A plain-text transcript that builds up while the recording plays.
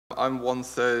I'm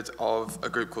 1/3 of a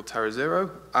group called TerraZero,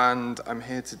 and I'm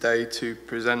here today to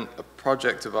present a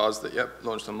project of ours that,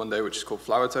 launched on Monday, which is called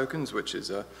Flower Tokens, which is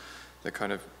the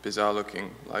kind of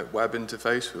bizarre-looking like web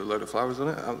interface with a load of flowers on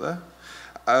it out there.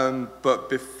 But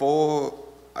before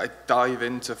I dive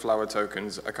into Flower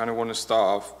Tokens, I kind of want to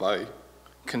start off by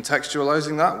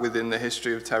contextualizing that within the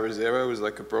history of TerraZero as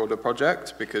like a broader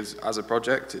project, because as a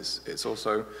project, it's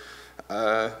also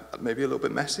maybe a little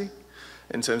bit messy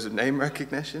in terms of name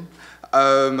recognition.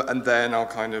 And then I'll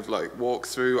kind of like walk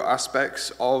through aspects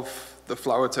of the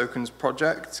Flower Tokens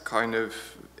project, kind of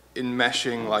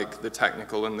enmeshing like the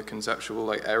technical and the conceptual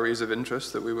like areas of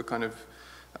interest that we were kind of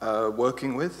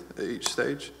working with at each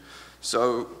stage.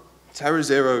 So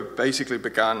TerraZero basically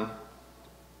began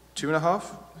 2.5,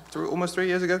 almost 3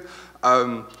 years ago,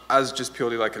 as just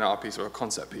purely like an art piece or a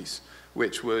concept piece,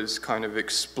 which was kind of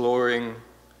exploring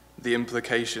the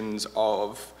implications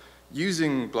of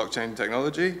using blockchain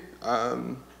technology,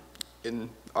 in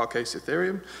our case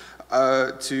Ethereum,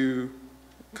 to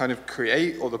kind of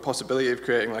create, or the possibility of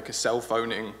creating like a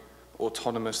self-owning,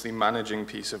 autonomously managing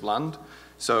piece of land.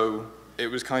 So it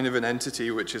was kind of an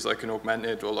entity which is like an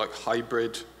augmented or like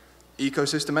hybrid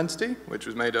ecosystem entity, which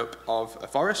was made up of a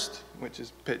forest, which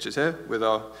is pictured here with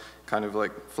our kind of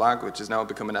like flag, which has now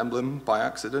become an emblem by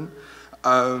accident,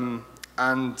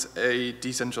 and a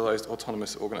decentralized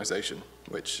autonomous organization,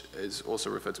 which is also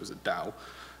referred to as a DAO.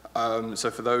 So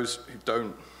for those who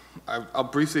don't, I'll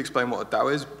briefly explain what a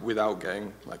DAO is without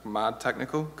getting like mad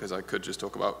technical, because I could just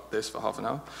talk about this for half an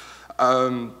hour.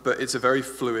 But it's a very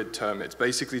fluid term. It's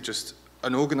basically just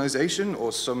an organization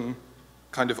or some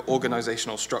kind of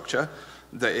organizational structure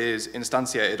that is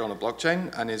instantiated on a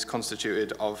blockchain and is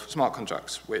constituted of smart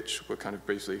contracts, which were kind of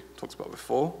briefly talked about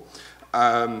before.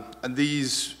 And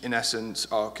these, in essence,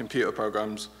 are computer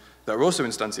programs that are also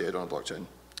instantiated on a blockchain.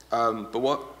 But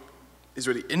what is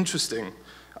really interesting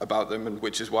about them, and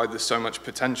which is why there's so much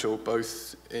potential,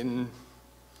 both in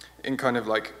kind of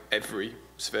like every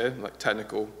sphere, like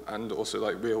technical and also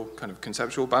like real kind of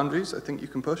conceptual boundaries I think you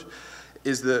can push,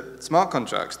 is that smart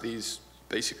contracts, these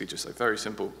basically just like very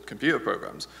simple computer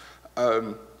programs,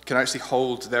 can actually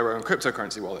hold their own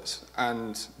cryptocurrency wallets,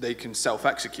 and they can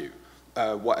self-execute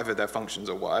whatever their functions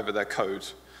or whatever their code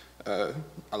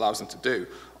allows them to do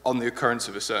on the occurrence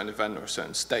of a certain event or a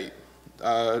certain state.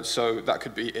 So that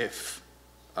could be if,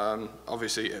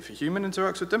 obviously if a human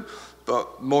interacts with them,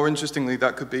 but more interestingly,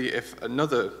 that could be if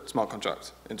another smart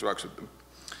contract interacts with them.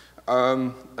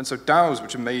 And so DAOs,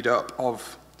 which are made up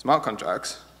of smart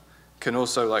contracts, can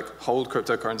also like hold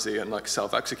cryptocurrency and like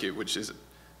self-execute, which is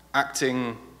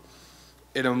acting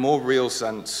in a more real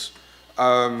sense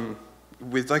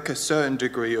with like a certain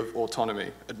degree of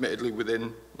autonomy, admittedly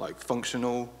within like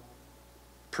functional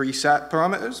preset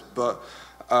parameters, but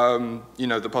you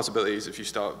know, the possibilities, if you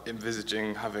start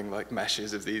envisaging having like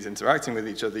meshes of these interacting with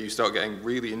each other, you start getting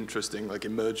really interesting like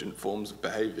emergent forms of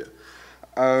behavior.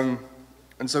 And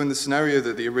so in the scenario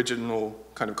that the original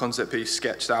kind of concept piece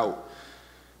sketched out,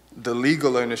 the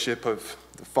legal ownership of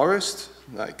the forest,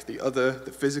 like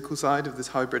the physical side of this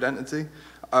hybrid entity,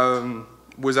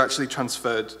 was actually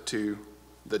transferred to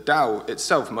the DAO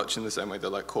itself, much in the same way that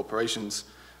like corporations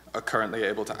are currently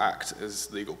able to act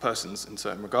as legal persons in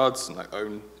certain regards and like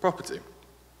own property.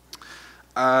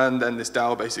 And then this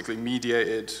DAO basically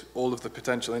mediated all of the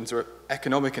potential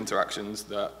economic interactions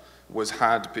that was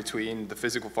had between the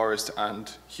physical forest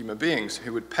and human beings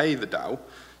who would pay the DAO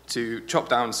to chop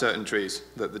down certain trees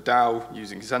that the DAO,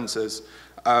 using sensors,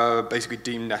 basically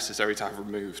deemed necessary to have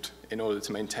removed in order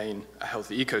to maintain a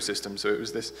healthy ecosystem. So it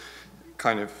was this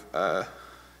kind of,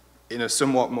 in a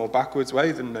somewhat more backwards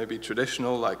way than maybe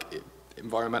traditional like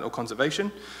environmental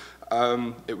conservation,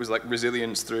 it was like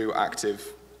resilience through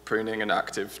active pruning and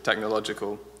active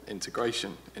technological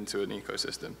integration into an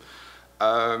ecosystem.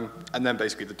 And then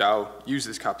basically the DAO used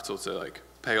this capital to like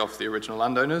pay off the original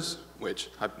landowners, which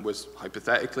was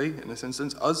hypothetically, in this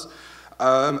instance, us,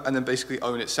 and then basically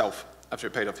own itself after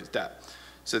it paid off its debt.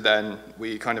 So then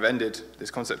we kind of ended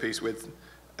this concept piece with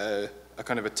a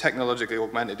kind of a technologically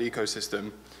augmented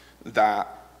ecosystem that,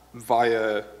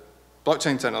 via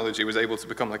blockchain technology, was able to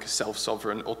become like a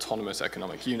self-sovereign, autonomous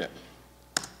economic unit.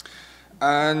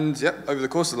 And yep, over the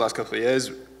course of the last couple of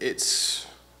years,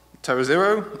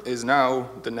 TerraZero is now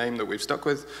the name that we've stuck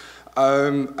with,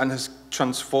 and has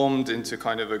transformed into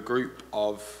kind of a group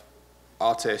of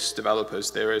artists,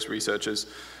 developers, theorists, researchers,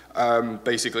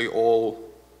 basically all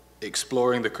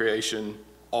exploring the creation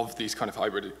of these kind of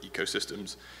hybrid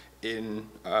ecosystems in,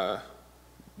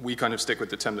 we kind of stick with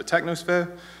the term the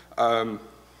technosphere.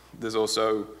 There's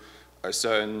also a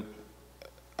certain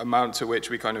amount to which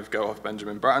we kind of go off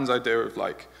Benjamin Bratton's idea of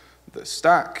like the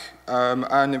stack,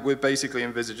 and we're basically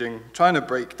envisaging trying to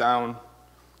break down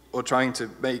or trying to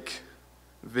make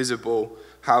visible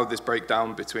how this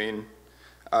breakdown between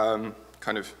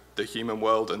kind of the human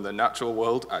world and the natural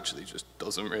world actually just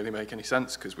doesn't really make any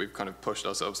sense, because we've kind of pushed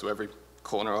ourselves to every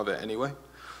corner of it anyway.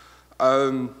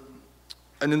 And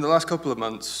in the last couple of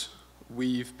months,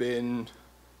 we've been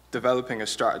developing a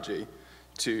strategy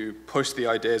to push the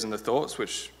ideas and the thoughts,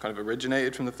 which kind of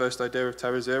originated from the first idea of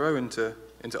Terra Zero, into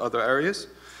other areas.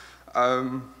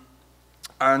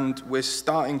 And we're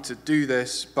starting to do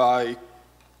this by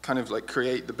kind of like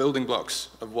create the building blocks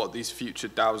of what these future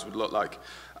DAOs would look like.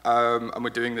 And we're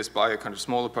doing this by kind of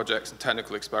smaller projects and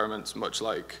technical experiments, much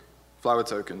like flower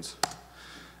tokens.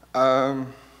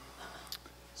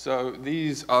 So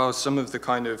these are some of the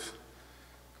kind of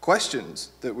questions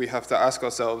that we have to ask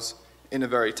ourselves in a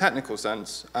very technical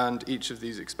sense, and each of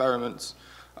these experiments,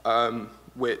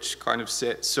 which kind of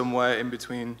sit somewhere in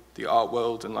between the art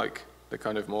world and like the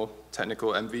kind of more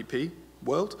technical MVP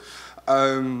world,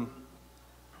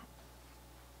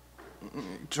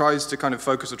 tries to kind of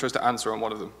focus or tries to answer on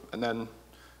one of them. And then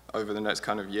over the next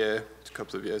kind of year to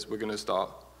couple of years, we're going to start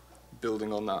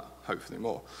building on that, hopefully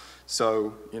more.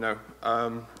 So, you know,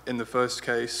 in the first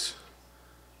case,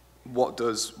 what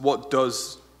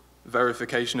does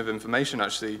verification of information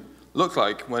actually look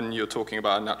like when you're talking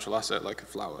about a natural asset like a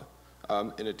flower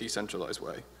in a decentralized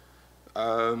way?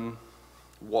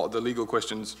 What are the legal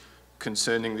questions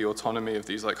concerning the autonomy of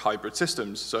these like hybrid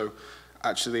systems? So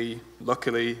actually,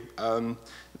 luckily,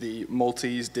 the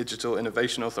Maltese Digital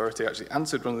Innovation Authority actually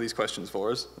answered one of these questions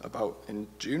for us about in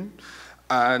June,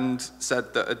 and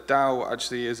said that a DAO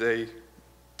actually is a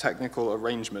technical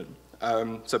arrangement.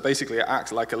 So basically it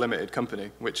acts like a limited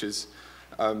company, which is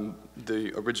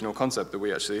the original concept that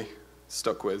we actually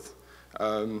stuck with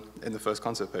in the first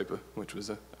concept paper, which was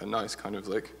a nice kind of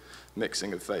like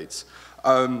mixing of fates.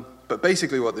 But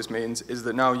basically what this means is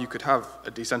that now you could have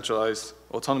a decentralized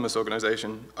autonomous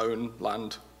organization own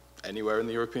land anywhere in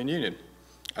the European Union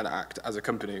and act as a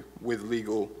company with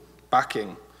legal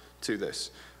backing to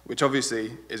this, which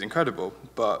obviously is incredible.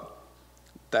 But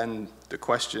then the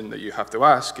question that you have to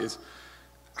ask is,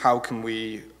 how can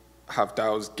we have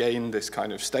DAOs gain this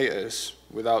kind of status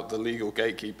without the legal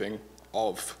gatekeeping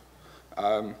of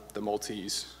the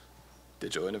Maltese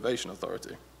Digital Innovation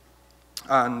Authority?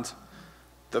 And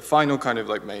the final kind of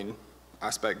like main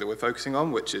aspect that we're focusing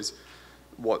on, which is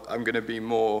what I'm going to be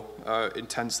more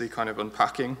intensely kind of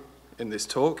unpacking in this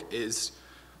talk, is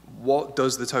what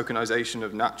does the tokenization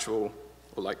of natural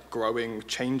or like growing,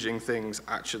 changing things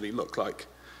actually look like?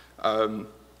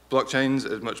 Blockchains,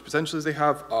 as much potential as they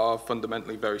have, are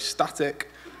fundamentally very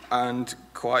static and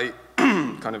quite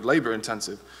kind of labor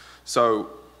intensive. So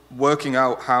working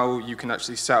out how you can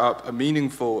actually set up a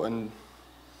meaningful and,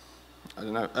 I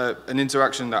don't know, an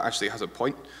interaction that actually has a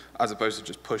point, as opposed to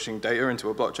just pushing data into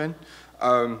a blockchain,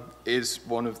 is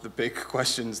one of the big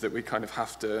questions that we kind of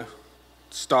have to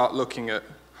start looking at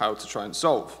how to try and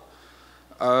solve.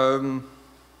 And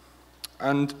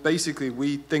basically,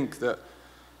 we think that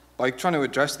by trying to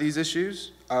address these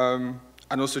issues, and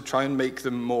also try and make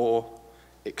them more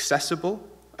accessible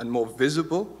and more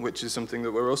visible, which is something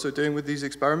that we're also doing with these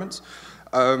experiments,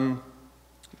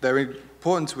 they're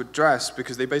important to address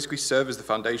because they basically serve as the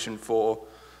foundation for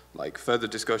like further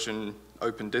discussion,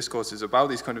 open discourses about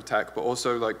these kind of tech, but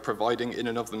also like providing in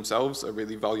and of themselves a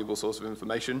really valuable source of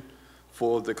information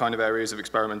for the kind of areas of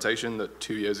experimentation that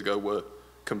 2 years ago were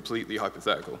completely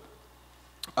hypothetical.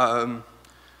 And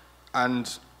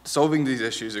solving these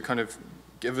issues are kind of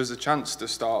give us a chance to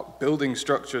start building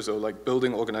structures or like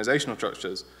building organizational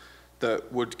structures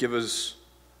that would give us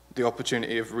the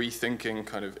opportunity of rethinking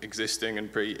kind of existing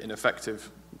and pretty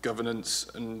ineffective governance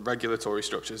and regulatory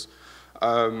structures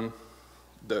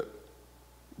that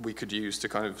we could use to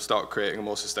kind of start creating a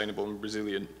more sustainable and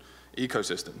resilient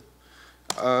ecosystem.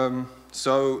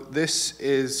 So this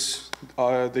is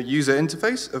the user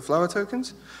interface of flower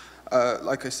tokens.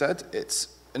 Like I said, it's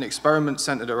an experiment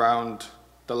centered around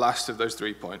the last of those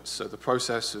 3 points. So the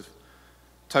process of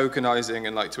tokenizing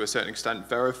and, like, to a certain extent,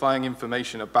 verifying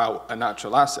information about a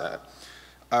natural asset,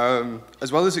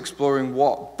 as well as exploring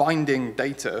what binding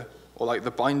data, or like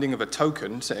the binding of a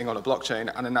token sitting on a blockchain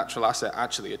and a natural asset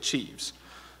actually achieves.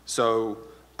 So,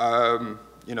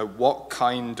 you know, what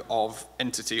kind of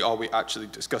entity are we actually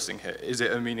discussing here? Is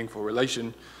it a meaningful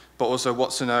relation? But also,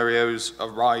 what scenarios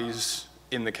arise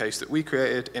in the case that we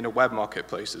created in a web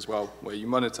marketplace as well, where you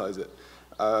monetize it?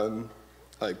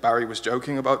 Like Barry was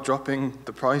joking about dropping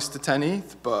the price to 10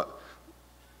 ETH, but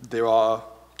there are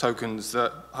tokens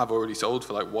that have already sold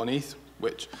for like 1 ETH,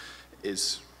 which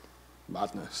is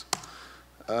madness.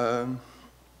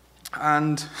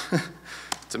 And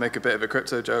to make a bit of a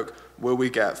crypto joke, will we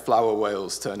get flower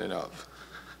whales turning up?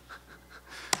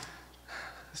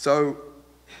 So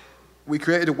we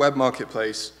created a web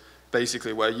marketplace,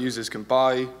 basically, where users can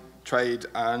buy, trade,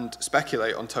 and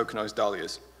speculate on tokenized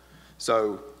dahlias.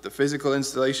 So the physical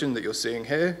installation that you're seeing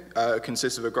here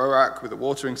consists of a grow rack with a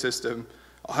watering system,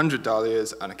 100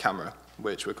 dahlias, and a camera,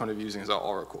 which we're kind of using as our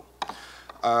oracle.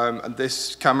 And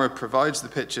this camera provides the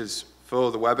pictures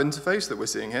for the web interface that we're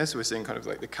seeing here. So we're seeing kind of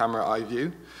like the camera eye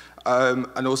view,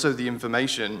 and also the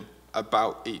information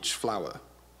about each flower.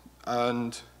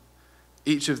 And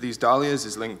each of these dahlias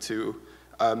is linked to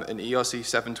an ERC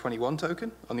 721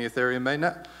 token on the Ethereum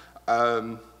mainnet.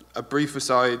 A brief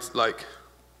aside, like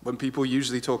when people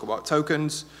usually talk about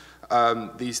tokens,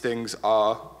 these things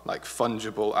are like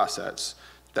fungible assets.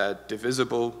 They're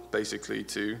divisible basically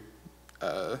to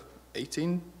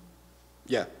 18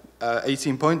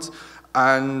 points,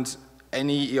 and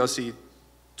any ERC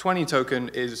 20 token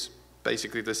is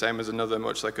basically the same as another,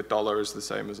 much like a dollar is the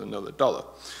same as another dollar.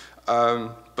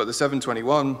 But the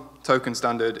 721 token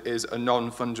standard is a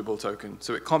non-fungible token,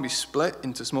 so it can't be split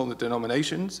into smaller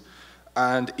denominations,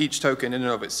 and each token in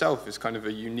and of itself is kind of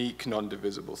a unique,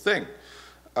 non-divisible thing.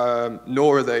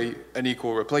 Nor are they an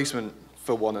equal replacement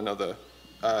for one another.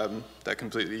 They're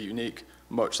completely unique,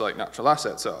 much like natural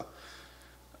assets are.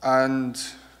 And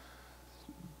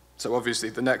so obviously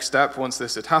the next step, once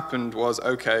this had happened, was,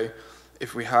 okay,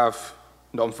 if we have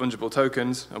non-fungible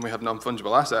tokens and we have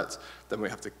non-fungible assets, then we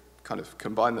have to kind of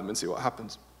combine them and see what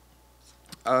happens.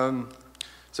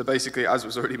 So basically, as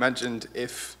was already mentioned,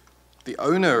 if the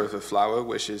owner of a flower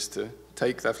wishes to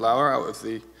take their flower out of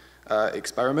the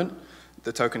experiment,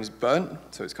 the token is burnt,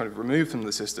 so it's kind of removed from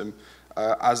the system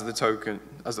as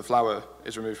the flower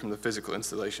is removed from the physical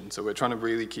installation. So we're trying to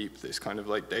really keep this kind of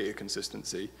like data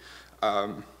consistency,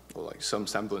 or like some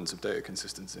semblance of data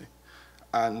consistency.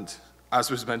 And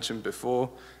as was mentioned before,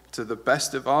 to the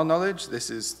best of our knowledge, this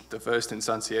is the first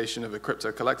instantiation of a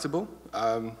crypto collectible,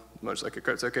 much like a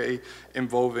CryptoKitty,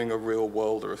 involving a real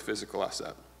world or a physical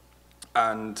asset.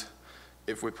 And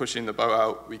if we're pushing the boat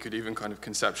out, we could even kind of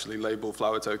conceptually label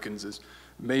flower tokens as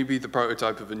maybe the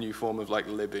prototype of a new form of like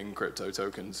living crypto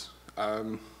tokens.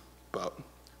 But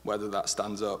whether that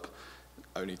stands up,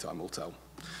 only time will tell.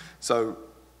 So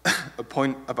a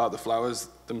point about the flowers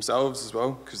themselves as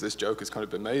well, because this joke has kind of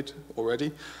been made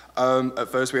already. At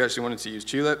first, we actually wanted to use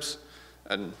tulips,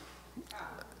 and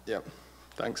yeah,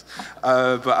 thanks.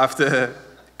 But after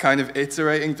kind of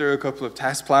iterating through a couple of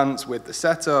test plants with the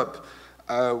setup,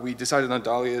 we decided on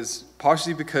dahlias,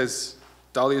 partially because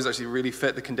dahlias actually really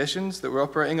fit the conditions that we're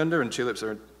operating under, and tulips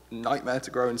are a nightmare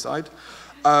to grow inside.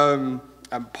 And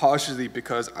partially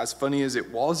because, as funny as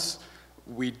it was,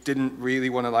 we didn't really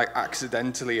want to like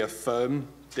accidentally affirm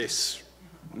this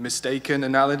mistaken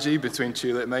analogy between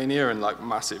tulip mania and like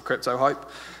massive crypto hype.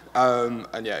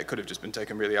 And yeah, it could have just been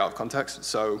taken really out of context.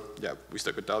 So yeah, we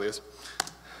stuck with dahlias.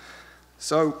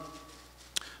 So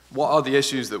what are the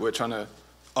issues that we're trying to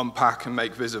unpack and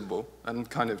make visible and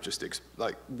kind of just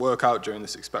like work out during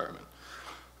this experiment?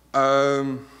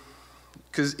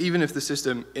 Because even if the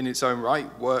system in its own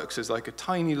right works as like a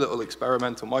tiny little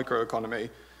experimental microeconomy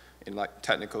in like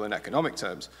technical and economic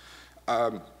terms,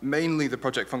 mainly the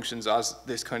project functions as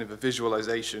this kind of a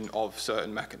visualization of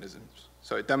certain mechanisms.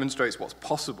 So it demonstrates what's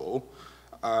possible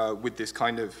with this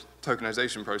kind of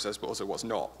tokenization process, but also what's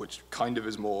not, which kind of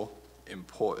is more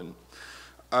important.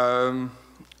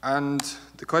 And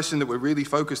the question that we're really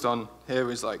focused on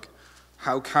here is like,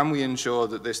 how can we ensure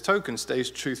that this token stays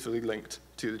truthfully linked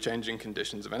to the changing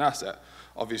conditions of an asset?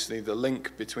 Obviously, the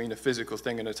link between a physical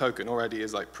thing and a token already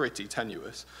is like pretty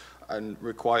tenuous and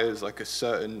requires like a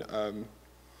certain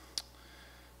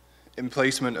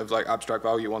emplacement of like abstract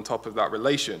value on top of that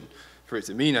relation for it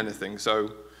to mean anything.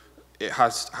 So it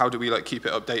has, how do we like keep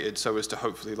it updated so as to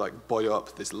hopefully like buoy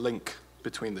up this link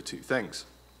between the two things?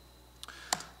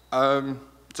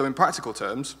 So in practical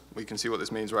terms, we can see what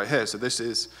this means right here. So this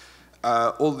is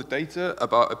all the data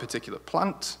about a particular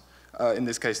plant. In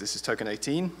this case, this is token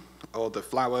 18, or the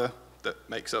flower that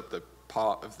makes up the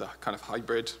part of the kind of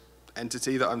hybrid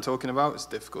entity that I'm talking about. It's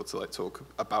difficult to like talk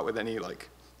about with any like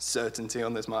certainty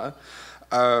on this matter.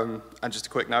 And just a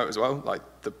quick note as well, like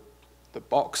the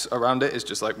box around it is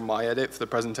just like my edit for the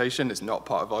presentation. It's not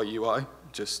part of our UI,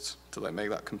 just to like make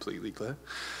that completely clear.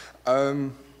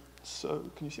 So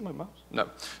can you see my mouse? No.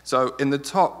 So in the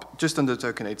top, just under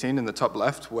token 18, in the top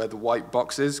left, where the white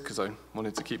box is, because I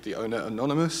wanted to keep the owner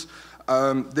anonymous,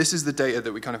 this is the data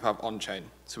that we kind of have on-chain.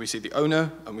 So we see the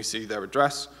owner, and we see their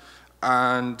address,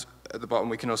 and at the bottom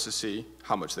we can also see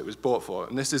how much it was bought for.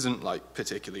 And this isn't like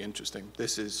particularly interesting.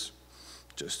 This is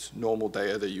just normal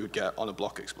data that you would get on a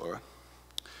block explorer.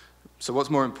 So what's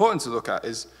more important to look at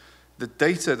is the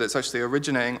data that's actually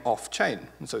originating off-chain.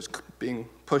 And so it's being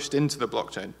pushed into the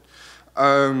blockchain.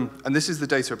 And this is the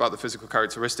data about the physical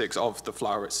characteristics of the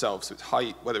flower itself. So its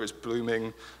height, whether it's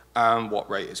blooming, and what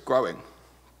rate it's growing.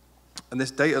 And this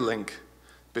data link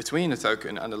between a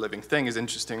token and a living thing is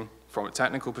interesting from a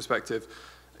technical perspective,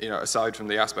 aside from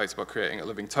the aspects about creating a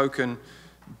living token.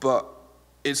 But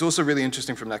it's also really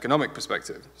interesting from an economic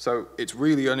perspective. So it's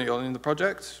really early on in the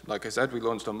project. Like I said, we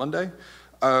launched on Monday.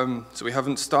 So we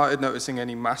haven't started noticing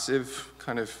any massive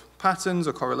kind of patterns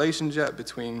or correlations yet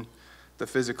between the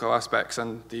physical aspects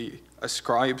and the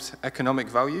ascribed economic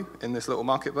value in this little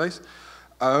marketplace.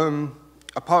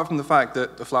 Apart from the fact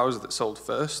that the flowers that sold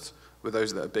first were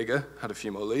those that are bigger, had a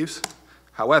few more leaves.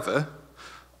 However,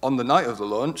 on the night of the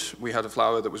launch, we had a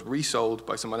flower that was resold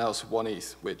by someone else for 1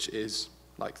 ETH, which is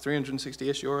like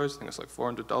 360-ish euros, I think it's like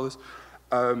 $400.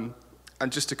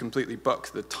 And just to completely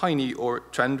buck the tiny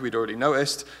trend we'd already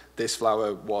noticed, this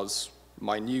flower was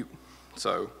minute,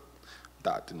 so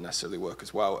that didn't necessarily work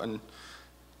as well. And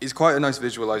it's quite a nice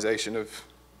visualization of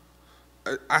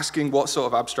asking what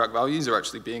sort of abstract values are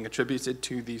actually being attributed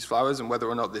to these flowers and whether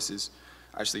or not this is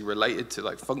actually related to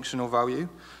like functional value.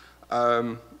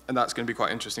 And that's going to be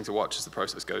quite interesting to watch as the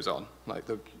process goes on. Like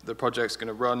the project's going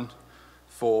to run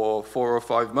for 4 or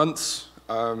 5 months.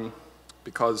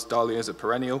 Because dahlias are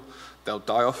perennial, they'll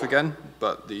die off again,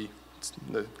 but the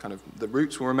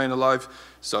roots will remain alive.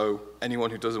 So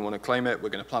anyone who doesn't want to claim it, we're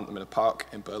going to plant them in a park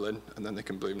in Berlin, and then they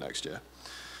can bloom next year.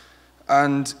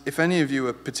 And if any of you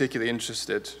are particularly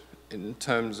interested in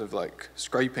terms of like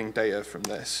scraping data from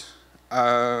this,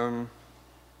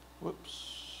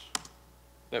 whoops,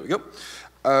 there we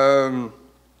go.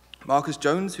 Marcus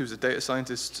Jones, who's a data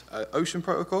scientist at Ocean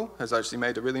Protocol, has actually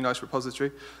made a really nice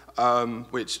repository,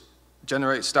 which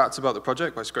generates stats about the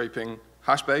project by scraping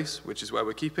Hashbase, which is where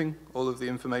we're keeping all of the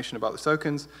information about the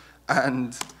tokens.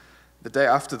 And the day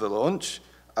after the launch,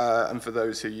 and for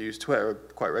those who use Twitter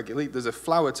quite regularly, there's a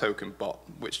flower token bot,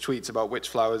 which tweets about which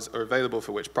flowers are available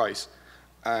for which price.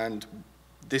 And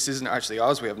this isn't actually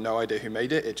ours. We have no idea who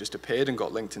made it. It just appeared and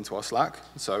got linked into our Slack.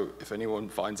 So if anyone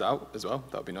finds out as well,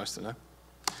 that would be nice to know.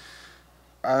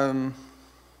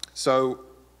 So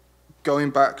going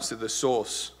back to the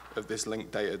source of this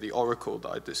linked data, the oracle that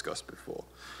I discussed before.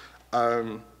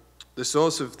 The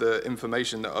source of the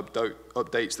information that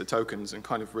updates the tokens and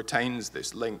kind of retains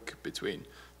this link between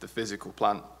the physical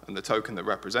plant and the token that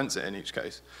represents it in each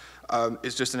case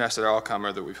is just an SLR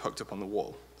camera that we've hooked up on the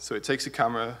wall. So it takes a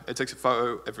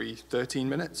photo every 13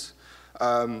 minutes,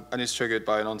 and it's triggered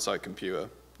by an on-site computer.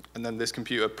 And then this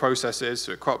computer processes,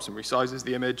 so it crops and resizes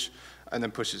the image, and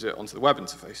then pushes it onto the web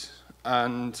interface.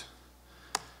 And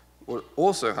what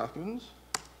also happens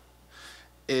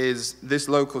is this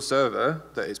local server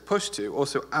that is pushed to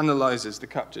also analyzes the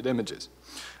captured images.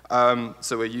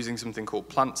 So we're using something called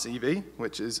PlantCV,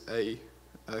 which is a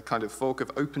kind of fork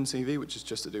of OpenCV, which is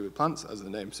just to do with plants, as the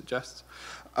name suggests,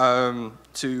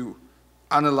 to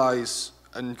analyze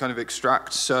and kind of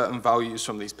extract certain values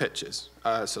from these pictures.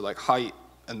 So like height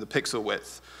and the pixel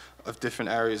width of different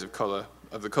areas of color,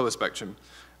 of the color spectrum.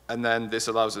 And then this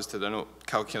allows us to then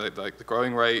calculate like the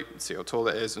growing rate, see how tall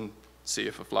it is, and see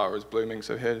if a flower is blooming.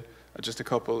 So here are just a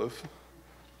couple of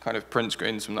kind of print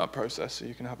screens from that process, so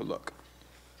you can have a look.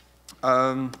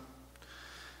 And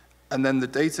then the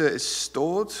data is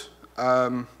stored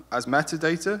as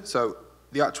metadata. So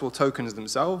the actual tokens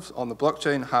themselves on the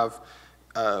blockchain have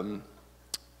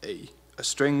a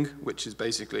string, which is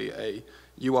basically a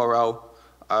URL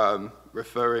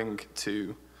referring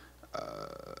to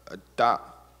a DAT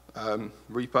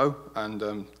repo,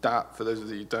 and DAT, for those of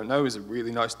you who don't know, is a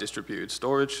really nice distributed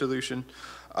storage solution.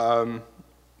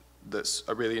 That's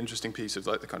a really interesting piece of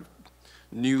like the kind of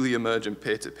newly emergent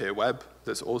peer-to-peer web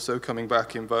that's also coming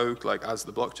back in vogue, like as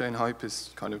the blockchain hype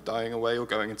is kind of dying away or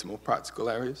going into more practical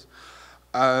areas.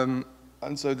 And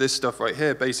so this stuff right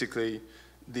here, basically,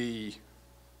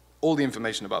 all the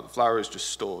information about the flower is just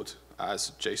stored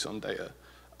as JSON data,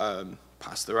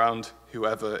 passed around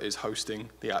whoever is hosting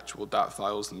the actual DAT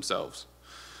files themselves.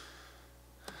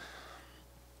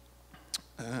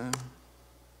 There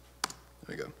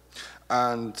we go.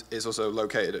 And it's also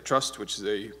located at Trust, which is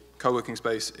a co-working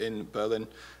space in Berlin.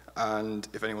 And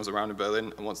if anyone's around in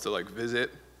Berlin and wants to like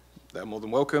visit, they're more than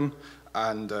welcome.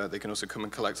 And they can also come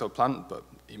and collect our plant, but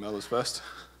email us first.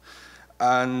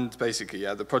 And basically,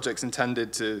 yeah, the project's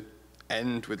intended to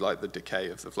end with like the decay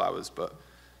of the flowers, but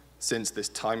since this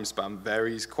time span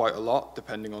varies quite a lot,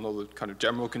 depending on all the kind of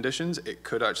general conditions, it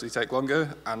could actually take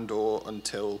longer, and/or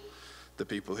until the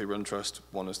people who run Trust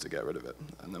want us to get rid of it,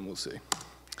 and then we'll see.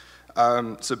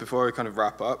 So before I kind of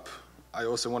wrap up, I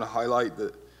also want to highlight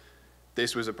that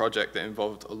this was a project that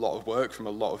involved a lot of work from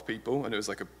a lot of people, and it was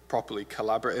like a properly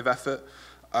collaborative effort.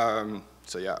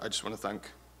 So yeah, I just want to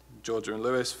thank Georgia and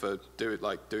Lewis for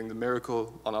doing the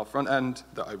miracle on our front end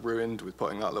that I ruined with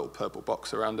putting that little purple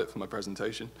box around it for my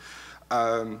presentation,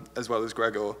 as well as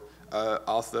Gregor,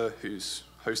 Arthur, who's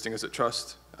hosting us at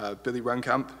Trust, Billy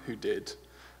Renkamp, who did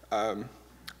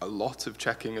a lot of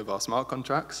checking of our smart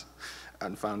contracts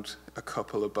and found a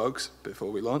couple of bugs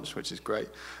before we launched, which is great,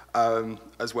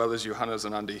 as well as Johannes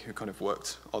and Andy, who kind of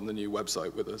worked on the new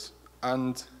website with us.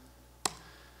 And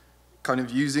kind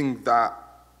of using that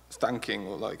thanking,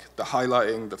 or like the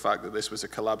highlighting the fact that this was a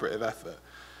collaborative effort,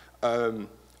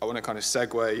 I want to kind of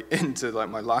segue into like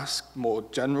my last more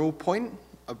general point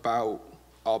about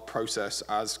our process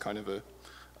as kind of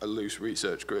a loose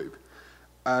research group.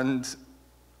 And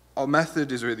our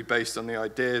method is really based on the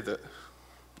idea that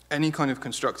any kind of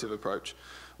constructive approach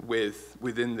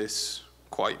within this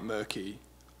quite murky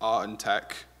art and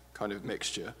tech kind of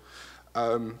mixture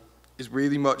is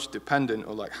really much dependent,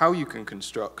 or like how you can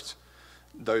construct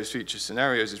those future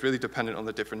scenarios is really dependent on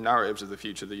the different narratives of the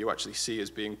future that you actually see as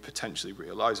being potentially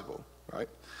realizable, right?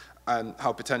 And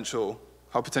how potentially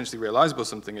realizable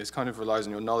something is kind of relies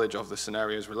on your knowledge of the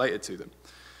scenarios related to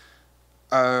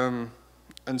them.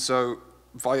 And so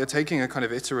via taking a kind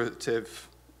of iterative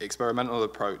experimental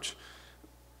approach,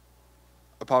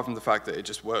 apart from the fact that it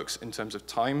just works in terms of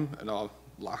time and our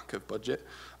lack of budget,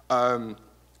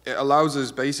 it allows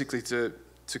us basically to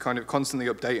kind of constantly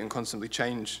update and constantly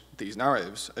change these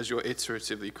narratives as you're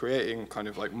iteratively creating kind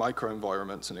of like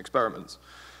micro-environments and experiments.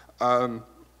 And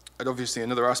obviously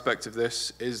another aspect of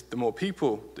this is the more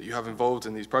people that you have involved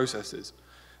in these processes,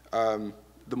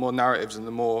 the more narratives and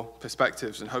the more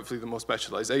perspectives and hopefully the more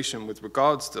specialization with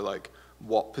regards to like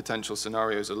what potential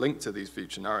scenarios are linked to these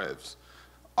future narratives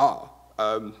are,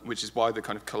 which is why the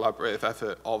kind of collaborative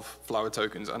effort of Flower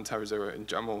Tokens and Terra Zero in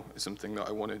general is something that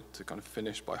I wanted to kind of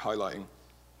finish by highlighting.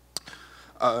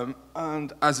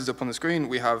 And as is up on the screen,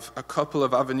 we have a couple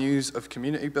of avenues of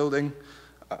community building.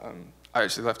 I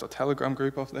actually left our Telegram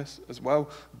group off this as well,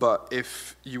 but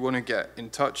if you want to get in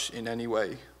touch in any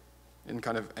way, in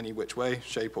kind of any which way,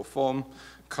 shape or form,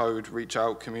 code, reach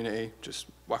out, community, just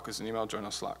whack us an email, join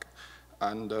our Slack.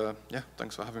 And yeah,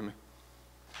 thanks for having me.